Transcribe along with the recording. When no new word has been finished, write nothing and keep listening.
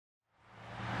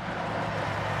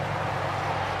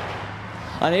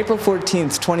On April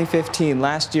 14th, 2015,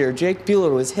 last year, Jake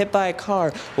Bueller was hit by a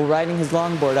car while riding his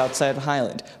longboard outside of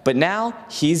Highland. But now,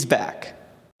 he's back.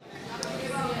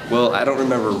 Well, I don't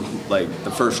remember like the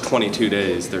first 22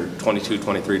 days, they're 22,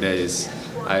 23 days.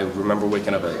 I remember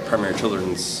waking up at Primary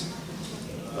Children's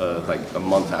like a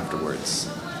month afterwards.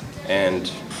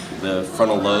 And the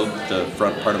frontal lobe, the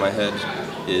front part of my head,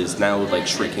 is now like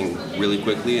shrinking really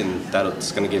quickly, and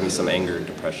that's going to give me some anger and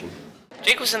depression.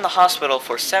 Jake was in the hospital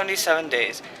for 77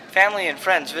 days. Family and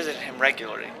friends visited him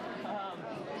regularly.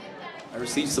 I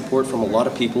received support from a lot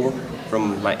of people,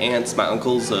 from my aunts, my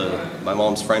uncles, my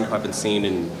mom's friend who I haven't seen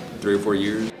in 3 or 4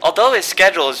 years. Although his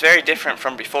schedule is very different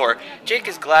from before, Jake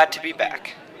is glad to be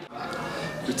back.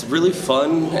 It's really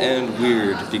fun and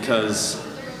weird because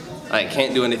I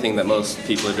can't do anything that most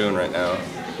people are doing right now.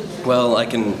 Well, I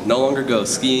can no longer go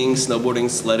skiing, snowboarding,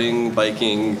 sledding,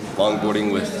 biking,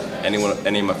 longboarding with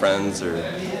any of my friends, or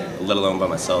let alone by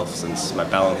myself, since my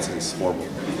balance is horrible.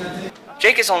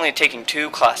 Jake is only taking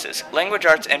 2 classes, language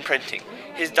arts and printing.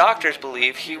 His doctors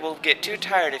believe he will get too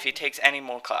tired if he takes any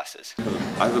more classes.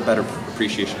 I have a better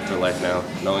appreciation for life now,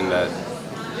 knowing that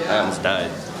I almost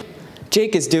died.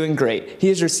 Jake is doing great. He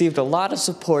has received a lot of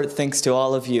support thanks to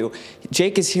all of you.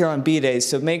 Jake is here on B-Days,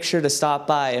 so make sure to stop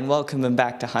by and welcome him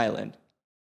back to Highland.